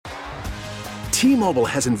T-Mobile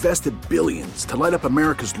has invested billions to light up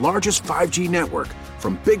America's largest 5G network,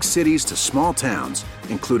 from big cities to small towns,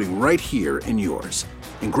 including right here in yours.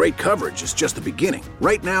 And great coverage is just the beginning.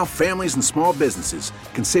 Right now, families and small businesses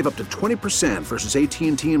can save up to 20% versus AT&T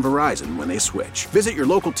and Verizon when they switch. Visit your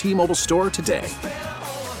local T-Mobile store today.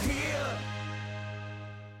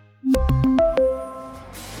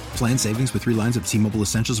 Plan savings with 3 lines of T-Mobile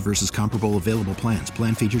Essentials versus comparable available plans.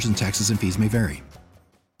 Plan features and taxes and fees may vary.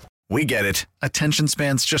 We get it. Attention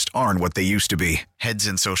spans just aren't what they used to be. Heads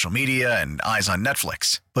in social media and eyes on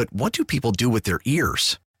Netflix. But what do people do with their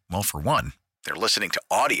ears? Well, for one, they're listening to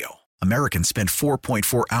audio. Americans spend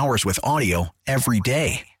 4.4 hours with audio every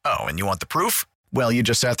day. Oh, and you want the proof? Well, you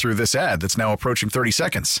just sat through this ad that's now approaching 30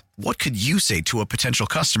 seconds. What could you say to a potential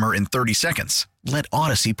customer in 30 seconds? Let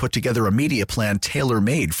Odyssey put together a media plan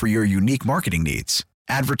tailor-made for your unique marketing needs.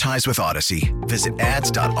 Advertise with Odyssey. Visit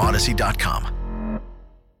ads.odyssey.com.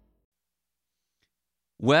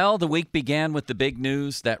 Well, the week began with the big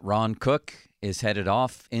news that Ron Cook is headed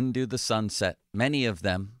off into the sunset. Many of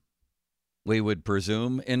them, we would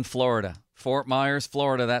presume, in Florida. Fort Myers,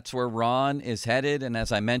 Florida, that's where Ron is headed. And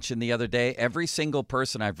as I mentioned the other day, every single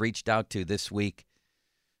person I've reached out to this week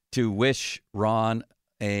to wish Ron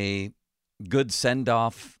a good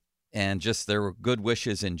send-off and just their good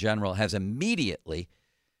wishes in general has immediately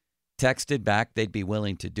texted back they'd be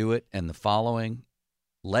willing to do it. And the following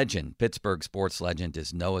legend, Pittsburgh sports legend,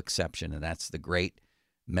 is no exception, and that's the great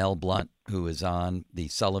Mel Blount, who is on the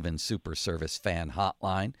Sullivan Super Service fan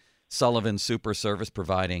hotline. Sullivan Super Service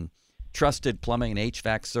providing trusted plumbing and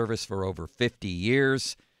HVAC service for over 50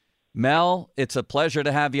 years. Mel, it's a pleasure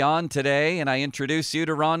to have you on today, and I introduce you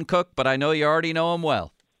to Ron Cook, but I know you already know him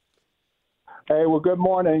well. Hey, well, good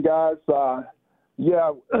morning, guys. When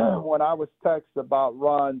I was texted about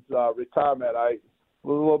Ron's retirement, I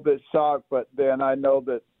was a little bit shocked, but then I know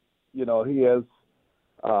that, he has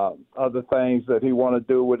other things that he want to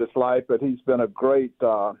do with his life, but he's been a great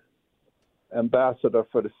ambassador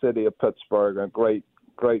for the city of Pittsburgh, a great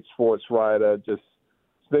sports writer. Just,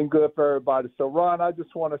 it's been good for everybody. So, Ron, I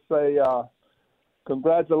just want to say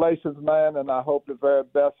congratulations, man, and I hope the very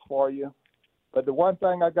best for you. But the one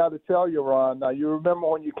thing I got to tell you, Ron, now you remember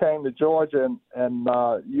when you came to Georgia and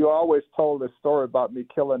you always told this story about me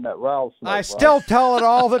killing that rattlesnake. I still tell it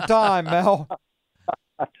all the time, Mel.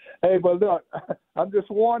 Hey, but look, I'm just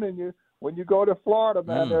warning you. When you go to Florida,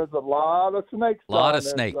 man, there's a lot of snakes. A lot of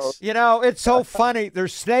snakes. So. It's so funny.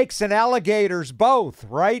 There's snakes and alligators both,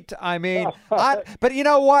 right? I mean, but you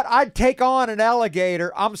know what? I'd take on an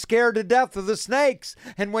alligator. I'm scared to death of the snakes.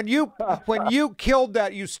 And when you killed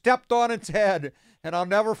that, you stepped on its head. And I'll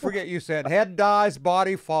never forget, you said, head dies,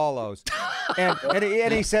 body follows. And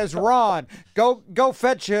he says, Ron, go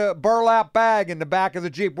fetch a burlap bag in the back of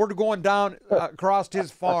the Jeep. We're going down across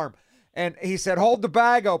his farm. And he said, hold the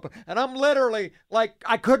bag open. And I'm literally like,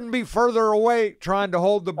 I couldn't be further away trying to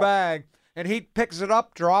hold the bag. And he picks it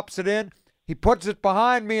up, drops it in. He puts it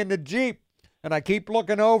behind me in the Jeep. And I keep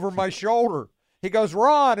looking over my shoulder. He goes,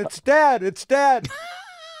 Ron, it's dead. It's dead.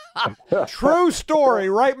 True story,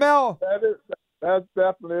 right, Mel? That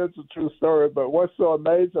definitely is a true story. But what's so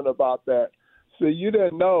amazing about that, see, you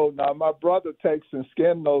didn't know. Now, my brother takes and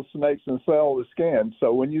skins those snakes and sells the skin.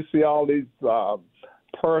 So when you see all these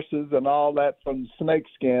purses and all that from snake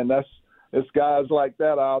skin, it's guys like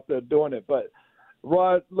that out there doing it. But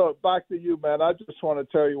Ron, look, back to you, man. I just want to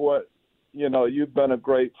tell you what, you've been a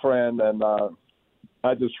great friend, and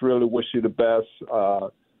I just really wish you the best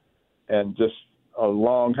and just a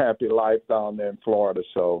long, happy life down there in Florida.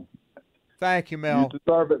 So thank you, Mel. You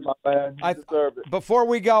deserve it, my man. You deserve it. Before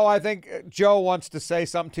we go, I think Joe wants to say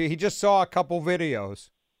something to you. He just saw a couple videos.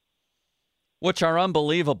 Which are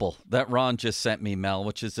unbelievable, that Ron just sent me, Mel,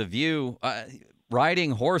 which is of you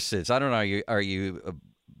riding horses. I don't know, are you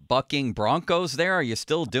bucking broncos there? Are you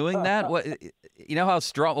still doing that? What, you know how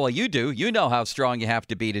strong, well, you do. You know how strong you have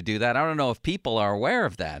to be to do that. I don't know if people are aware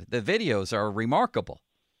of that. The videos are remarkable.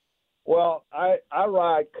 Well, I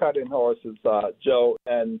ride cutting horses, Joe,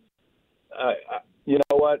 and you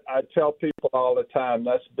know what? I tell people all the time,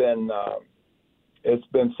 that's been it's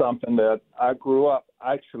been something that I grew up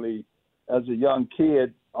actually as a young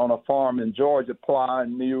kid on a farm in Georgia,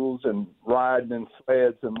 plying mules and riding in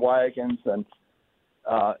sleds and wagons, and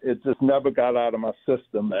it just never got out of my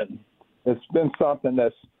system. And it's been something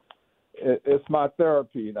it's my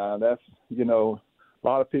therapy now. That's, a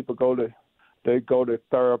lot of people go to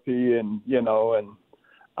therapy, and, and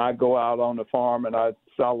I go out on the farm and I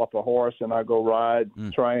sell up a horse and I go ride,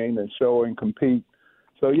 train and show and compete.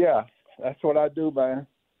 So, yeah, that's what I do, man.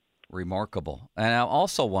 Remarkable. And I'm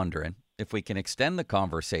also wondering, if we can extend the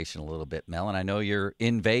conversation a little bit, Mel, and I know you're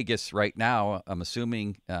in Vegas right now. I'm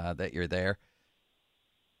assuming that you're there.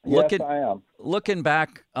 Yes, I am. Looking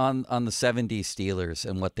back on the 70s Steelers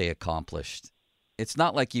and what they accomplished, it's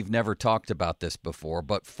not like you've never talked about this before,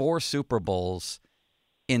 but 4 Super Bowls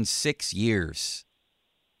in 6 years.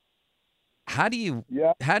 How do you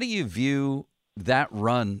view that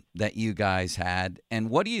run that you guys had, and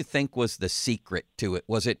what do you think was the secret to it?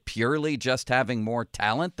 Was it purely just having more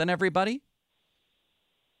talent than everybody?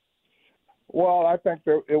 Well, I think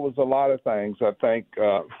it was a lot of things. I think,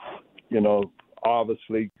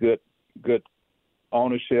 obviously good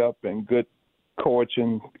ownership and good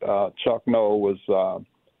coaching. Chuck Noll was,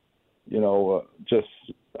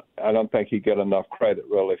 I don't think he get enough credit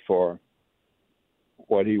really for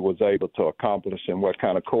what he was able to accomplish and what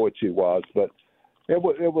kind of coach he was. But it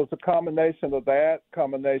was a combination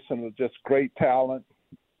of just great talent,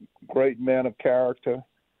 great men of character.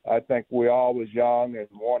 I think we all was young and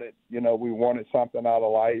we wanted something out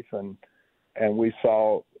of life, and we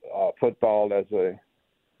saw football as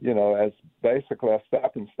as basically a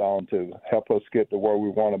stepping stone to help us get to where we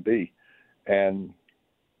want to be. And,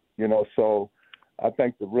 so I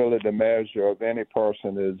think the measure of any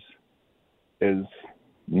person is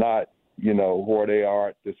not, where they are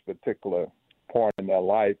at this particular point in their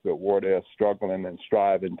life, but where they're struggling and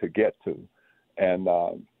striving to get to. And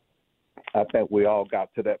I think we all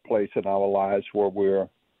got to that place in our lives where we're,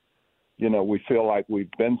 we feel like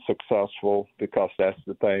we've been successful because that's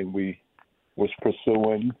the thing we was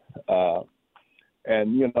pursuing. The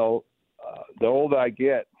older I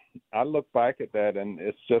get, I look back at that and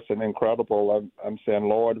it's just an incredible, I'm saying,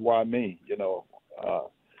 Lord, why me?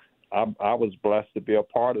 I was blessed to be a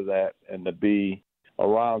part of that and to be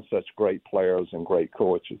around such great players and great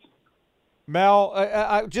coaches. Mel,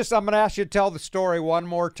 I'm going to ask you to tell the story one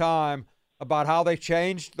more time about how they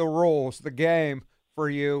changed the rules, the game for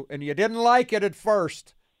you, and you didn't like it at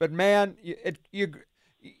first, but man, it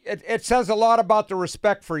says a lot about the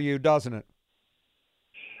respect for you, doesn't it?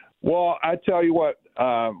 Well, I tell you what,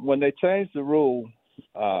 when they changed the rule,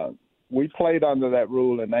 we played under that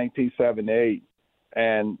rule in 1978,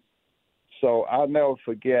 and so I'll never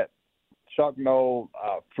forget. Chuck Noll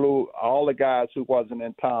flew all the guys who wasn't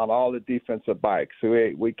in town, all the defensive backs. So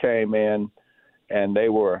we came in, and they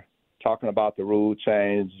were talking about the rule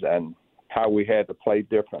change and how we had to play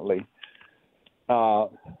differently.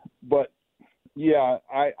 But, yeah,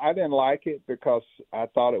 I didn't like it because I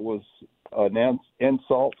thought it was an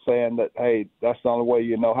insult saying that, hey, that's the only way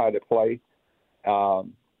you know how to play.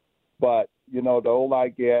 But, the older I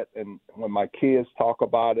get and when my kids talk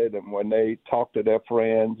about it and when they talk to their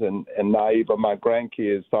friends and now even my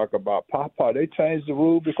grandkids talk about, Papa, they changed the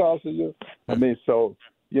rule because of you. I mean, so,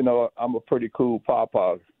 I'm a pretty cool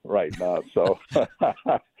Papa right now. So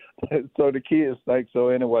so the kids think so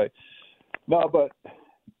anyway. No, but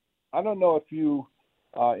I don't know if you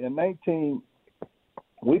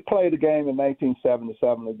we played a game in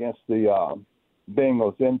 1977 against the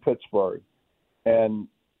Bengals in Pittsburgh, and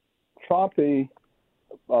Trumpy,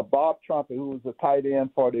 Bob Trumpy, who was the tight end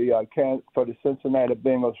for the Cincinnati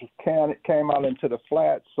Bengals, came out into the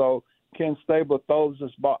flat. So Ken Stabler throws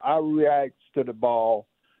this ball. I react to the ball,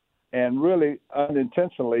 and really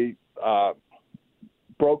unintentionally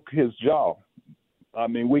broke his jaw. I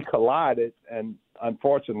mean, we collided, and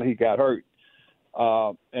unfortunately, he got hurt.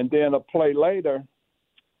 And then a play later,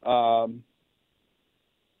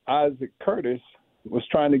 Isaac Curtis was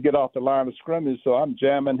trying to get off the line of scrimmage, so I'm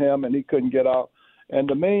jamming him, and he couldn't get off. In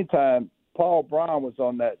the meantime, Paul Brown was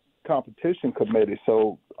on that competition committee,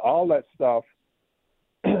 so all that stuff.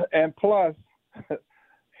 And plus,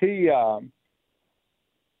 Pete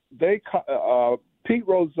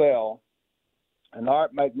Rozelle and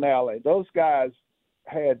Art McNally, those guys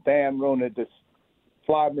had Dan Rooney to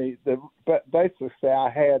fly me, basically say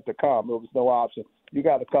I had to come. There was no option. You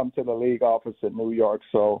got to come to the league office in New York.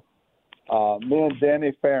 So me and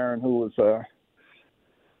Danny Farron, who was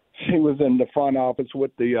he was in the front office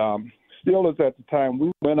with the Steelers at the time,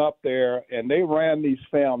 we went up there and they ran these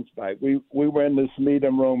films back. We were in this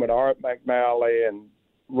meeting room with Art McNally and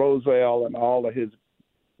Rozelle and all of his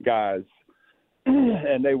guys,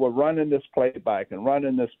 and they were running this playback. And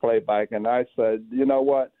I said, you know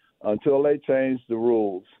what? Until they change the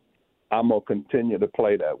rules, I'm going to continue to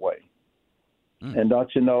play that way. And don't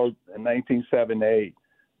you know, in 1978,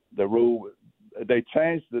 the rule, they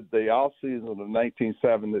changed the off season of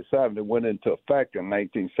 1977. It went into effect in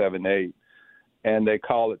 1978, and they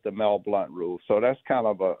call it the Mel Blount rule. So that's kind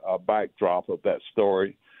of a backdrop of that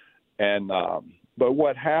story. And but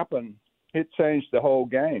what happened, it changed the whole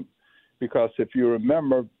game, because if you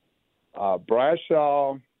remember,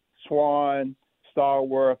 Bradshaw, Swan,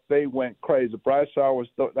 Starworth, they went crazy. Bradshaw was,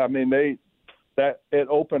 it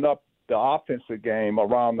opened up the offensive game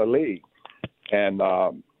around the league. And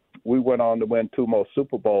we went on to win 2 more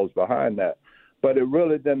Super Bowls behind that. But it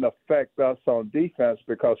really didn't affect us on defense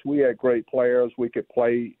because we had great players. We could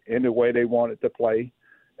play any way they wanted to play.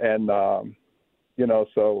 And,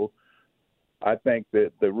 so I think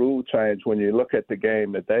that the rule change, when you look at the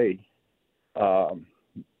game today,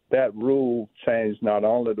 that rule changed not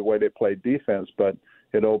only the way they play defense, but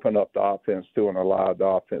it opened up the offense too and allowed the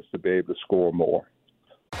offense to be able to score more.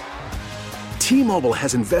 T-Mobile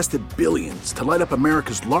has invested billions to light up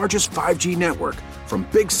America's largest 5G network, from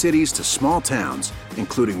big cities to small towns,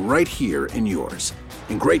 including right here in yours.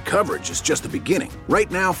 And great coverage is just the beginning. Right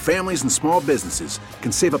now, families and small businesses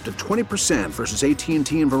can save up to 20% versus AT&T and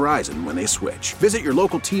Verizon when they switch. Visit your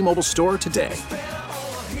local T-Mobile store today.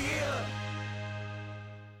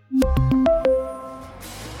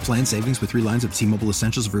 Plan savings with 3 lines of T-Mobile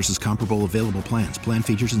Essentials versus comparable available plans. Plan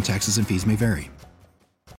features and taxes and fees may vary.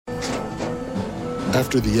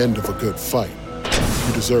 After the end of a good fight,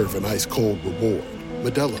 you deserve an ice-cold reward.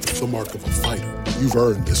 Modelo is the mark of a fighter. You've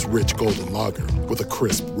earned this rich golden lager with a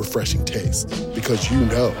crisp, refreshing taste. Because you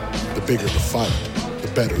know, the bigger the fight, the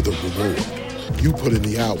better the reward. You put in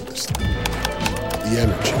the hours, the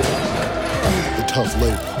energy, the tough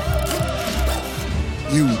labor.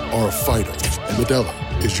 You are a fighter, and Modelo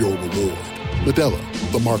is your reward. Modelo,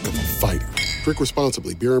 the mark of a fighter. Drink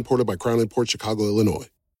responsibly. Beer imported by Crown Imports, Chicago, Illinois.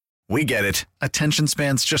 We get it. Attention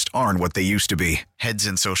spans just aren't what they used to be. Heads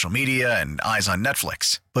in social media and eyes on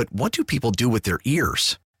Netflix. But what do people do with their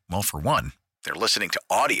ears? Well, for one, they're listening to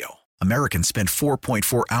audio. Americans spend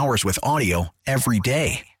 4.4 hours with audio every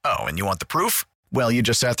day. Oh, and you want the proof? Well, you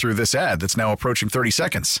just sat through this ad that's now approaching 30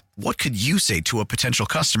 seconds. What could you say to a potential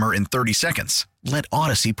customer in 30 seconds? Let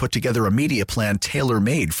Odyssey put together a media plan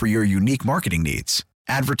tailor-made for your unique marketing needs.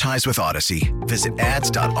 Advertise with Odyssey. Visit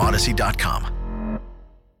ads.odyssey.com.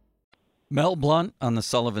 Mel Blount on the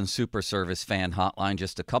Sullivan Super Service fan hotline.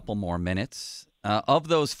 Just a couple more minutes. Of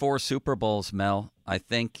those 4 Super Bowls, Mel, I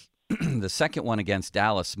think the second one against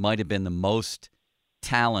Dallas might have been the most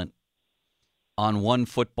talent on one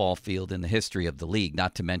football field in the history of the league,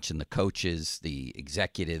 not to mention the coaches, the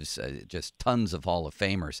executives, just tons of Hall of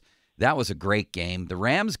Famers. That was a great game. The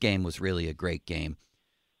Rams game was really a great game.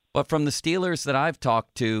 But from the Steelers that I've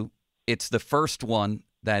talked to, it's the first one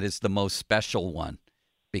that is the most special one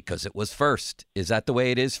because it was first. Is that the way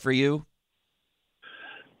it is for you?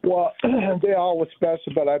 Well, they're always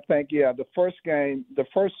special, but I think, the first game, the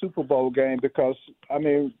first Super Bowl game, because,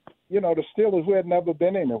 the Steelers, we had never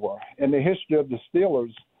been anywhere in the history of the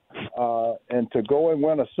Steelers. And to go and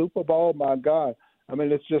win a Super Bowl, my God,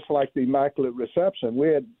 it's just like the Immaculate Reception. We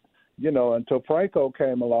had, until Franco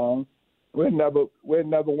came along, we'd never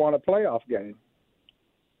won a playoff game.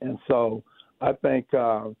 And so I think,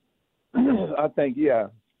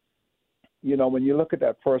 when you look at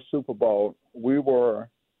that first Super Bowl, we were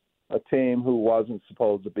a team who wasn't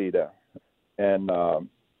supposed to be there. And,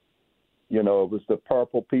 it was the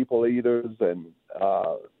Purple People Eaters, and,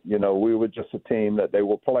 we were just a team that they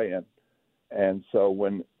were playing. And so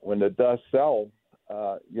when the dust settled,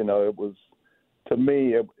 it was, to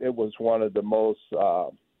me, it was one of the most,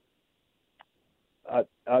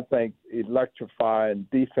 I think, electrifying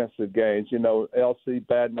defensive games. LC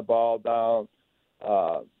batting the ball down,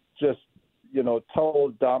 just, total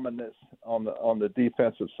dominance on the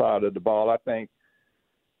defensive side of the ball, I think.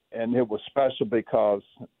 And it was special because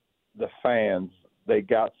the fans, they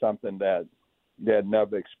got something that they had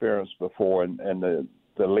never experienced before. And the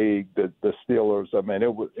league, the Steelers,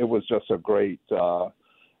 it was just a great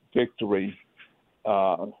victory.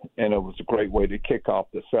 And it was a great way to kick off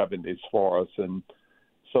the 70s for us. And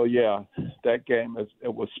so, that game,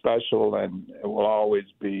 it was special, and it will always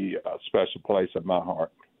be a special place in my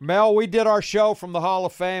heart. Mel, we did our show from the Hall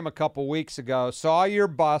of Fame a couple weeks ago, saw your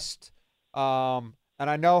bust, and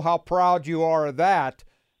I know how proud you are of that,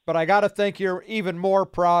 but I got to think you're even more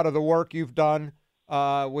proud of the work you've done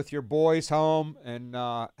with your boys' home and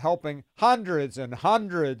helping hundreds and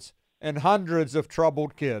hundreds and hundreds of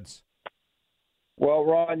troubled kids. Well,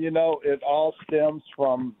 Ron, it all stems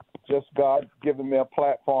from just God giving me a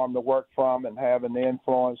platform to work from and having the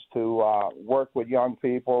influence to work with young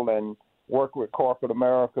people and work with corporate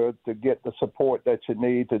America to get the support that you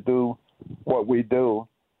need to do what we do.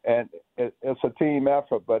 And it's a team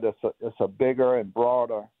effort, but it's a bigger and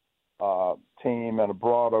broader team and a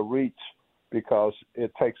broader reach because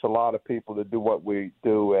it takes a lot of people to do what we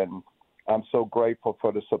do. And I'm so grateful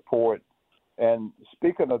for the support. And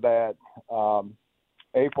speaking of that,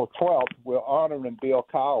 April 12th, we're honoring Bill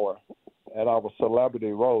Cowher, at our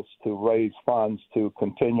celebrity roast to raise funds to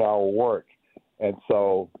continue our work. And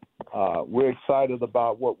so we're excited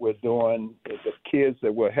about what we're doing. The kids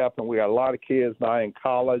that we're helping, we got a lot of kids now in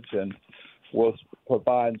college, and we're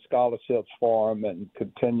providing scholarships for them and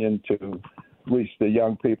continuing to reach the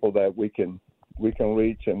young people that we can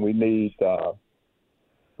reach. And we need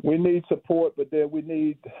support, but then we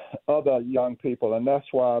need other young people, and that's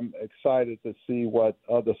why I'm excited to see what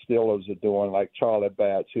other Steelers are doing, like Charlie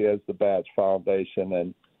Batch. He has the Batch Foundation,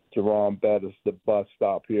 and Jerome Bettis, the bus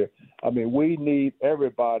stop here. I mean, we need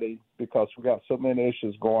everybody because we got so many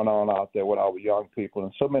issues going on out there with our young people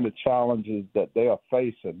and so many challenges that they are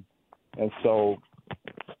facing. And so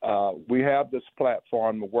we have this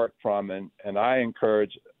platform to work from, and I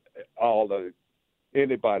encourage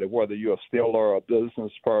anybody, whether you're a Steeler or a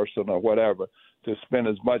business person or whatever, to spend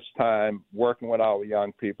as much time working with our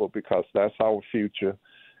young people because that's our future,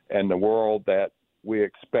 and the world that we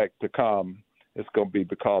expect to come is going to be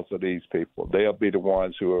because of these people. They'll be the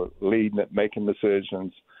ones who are leading it, making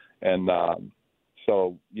decisions, and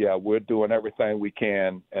so, yeah, we're doing everything we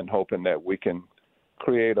can and hoping that we can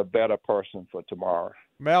create a better person for tomorrow.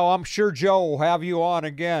 Mel, I'm sure Joe will have you on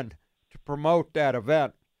again to promote that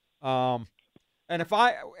event. And if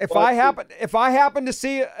I happen to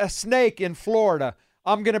see a snake in Florida,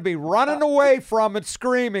 I'm going to be running away from it,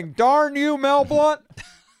 screaming, "Darn you, Mel Blount!"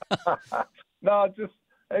 No,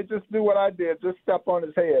 just do what I did. Just step on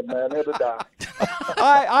his head, man. It'll die.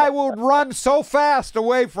 I will run so fast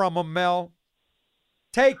away from him, Mel.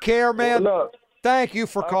 Take care, man. Well, look, thank you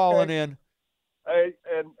for calling in. Hey,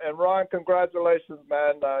 and Ron, congratulations,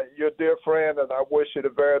 man. You're a dear friend, and I wish you the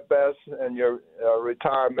very best in your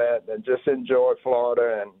retirement. And just enjoy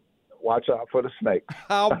Florida and watch out for the snakes.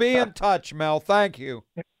 I'll be in touch, Mel. Thank you.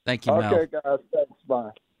 Thank you, Mel. Okay, guys. Thanks. Bye.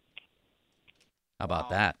 How about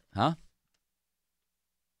that, huh?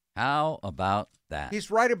 How about that?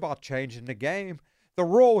 He's right about changing the game. The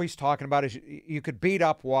rule he's talking about is you could beat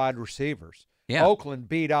up wide receivers. Yeah. Oakland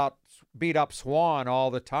beat up Swan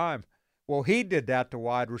all the time. Well, he did that to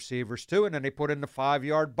wide receivers too, and then they put in the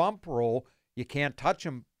 5-yard bump rule. You can't touch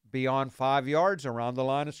them beyond 5 yards around the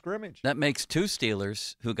line of scrimmage. That makes two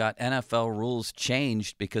Steelers who got NFL rules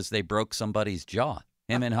changed because they broke somebody's jaw,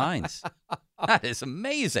 him and Hines. That is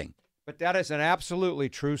amazing. But that is an absolutely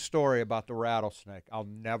true story about the rattlesnake. I'll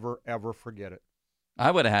never, ever forget it. I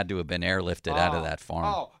would have had to have been airlifted out of that farm.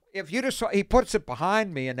 Oh, if you just saw, he puts it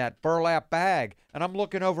behind me in that burlap bag, and I'm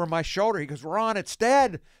looking over my shoulder. He goes, "Ron, it's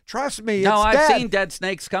dead. Trust me, it's dead." No, I've seen dead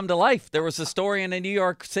snakes come to life. There was a story in a New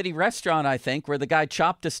York City restaurant, I think, where the guy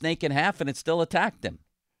chopped a snake in half and it still attacked him.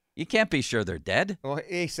 You can't be sure they're dead. Well,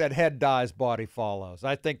 he said head dies, body follows.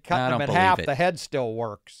 I think cutting them in half, the head still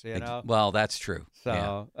works, you know? Well, that's true. So,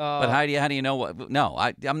 yeah. But how do you know what? No,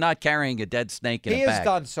 I'm not carrying a dead snake in a bag. He has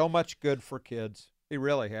done so much good for kids. He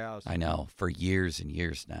really has. I know, for years and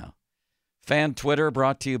years now. Fan Twitter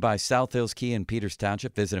brought to you by South Hills Kia in Peters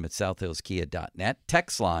Township. Visit them at southhillskia.net.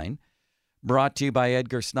 Text line brought to you by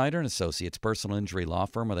Edgar Snyder and Associates, personal injury law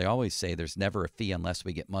firm, where they always say there's never a fee unless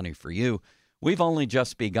we get money for you. We've only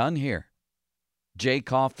just begun here. Jay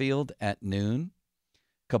Caulfield at noon,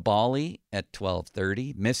 Kabali at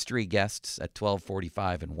 12:30, mystery guests at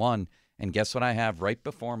 12:45 and 1. And guess what I have right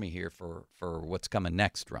before me here for what's coming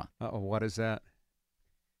next, Ron? Uh-oh, what is that?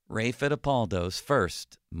 Ray Fittipaldo's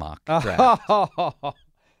first mock draft.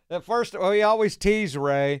 At first, we always tease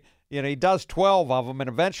Ray. You know, he does 12 of them, and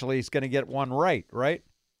eventually he's going to get one right?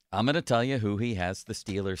 I'm going to tell you who he has the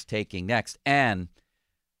Steelers taking next. And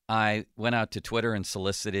I went out to Twitter and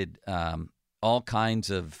solicited all kinds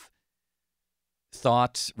of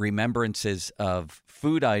thoughts, remembrances of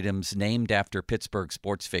food items named after Pittsburgh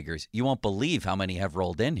sports figures. You won't believe how many have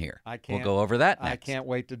rolled in here. We'll go over that next. I can't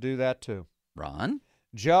wait to do that, too. Ron?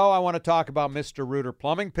 Joe, I want to talk about Mr. Reuter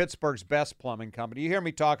Plumbing, Pittsburgh's best plumbing company. You hear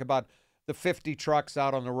me talk about the 50 trucks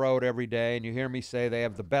out on the road every day, and you hear me say they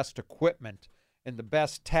have the best equipment and the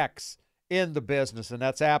best techs in the business, and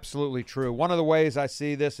that's absolutely true. One of the ways I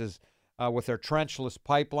see this is with their trenchless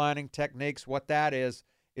pipelining techniques. What that is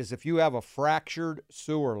if you have a fractured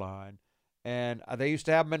sewer line, and they used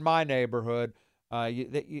to have them in my neighborhood,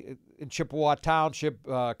 in Chippewa Township,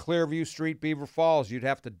 Clearview Street, Beaver Falls, you'd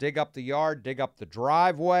have to dig up the yard, dig up the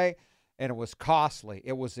driveway, and it was costly.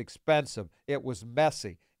 It was expensive. It was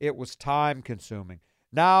messy. It was time-consuming.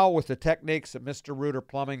 Now, with the techniques that Mr. Reuter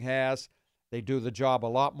Plumbing has, they do the job a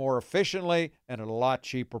lot more efficiently and at a lot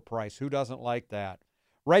cheaper price. Who doesn't like that?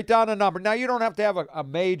 Write down a number. Now, you don't have to have a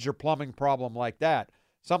major plumbing problem like that.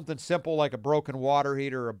 Something simple like a broken water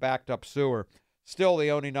heater or a backed-up sewer. Still the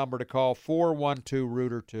only number to call,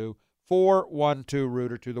 412-REUTER2,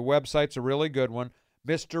 412-REUTER2. The website's a really good one,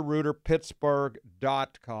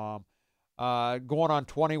 MrRooterPittsburgh.com. Going on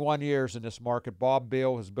 21 years in this market, Bob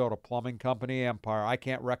Beal has built a plumbing company empire. I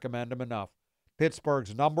can't recommend him enough.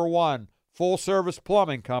 Pittsburgh's #1 full-service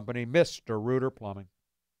plumbing company, Mr. Rooter Plumbing.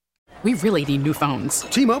 We really need new phones.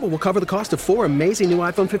 T-Mobile will cover the cost of 4 amazing new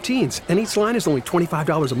iPhone 15s, and each line is only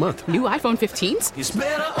 $25 a month. New iPhone 15s? It's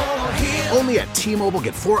better over here. Only at T-Mobile,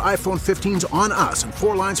 get 4 iPhone 15s on us and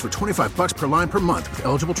 4 lines for $25 per line per month with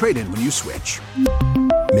eligible trade-in when you switch.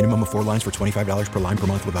 Minimum of 4 lines for $25 per line per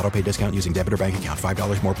month with autopay discount using debit or bank account.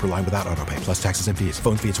 $5 more per line without autopay, plus taxes and fees.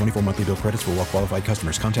 Phone fee at 24 monthly bill credits for well-qualified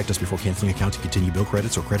customers. Contact us before canceling account to continue bill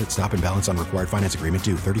credits or credit stop and balance on required finance agreement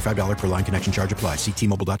due. $35 per line connection charge applies. See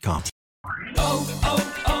T-Mobile.com.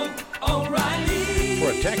 O'Reilly.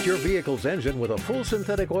 Protect your vehicle's engine with a full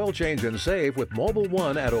synthetic oil change and save with Mobile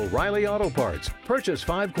One at O'Reilly Auto Parts. Purchase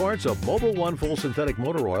 5 quarts of Mobile One full synthetic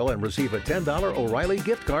motor oil and receive a $10 O'Reilly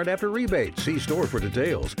gift card after rebate. See store for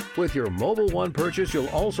details. With your Mobile One purchase, you'll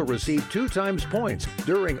also receive 2 times points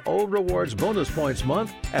during O Rewards Bonus Points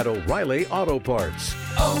Month at O'Reilly Auto Parts.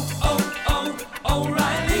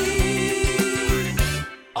 O'Reilly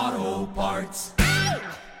Auto Parts.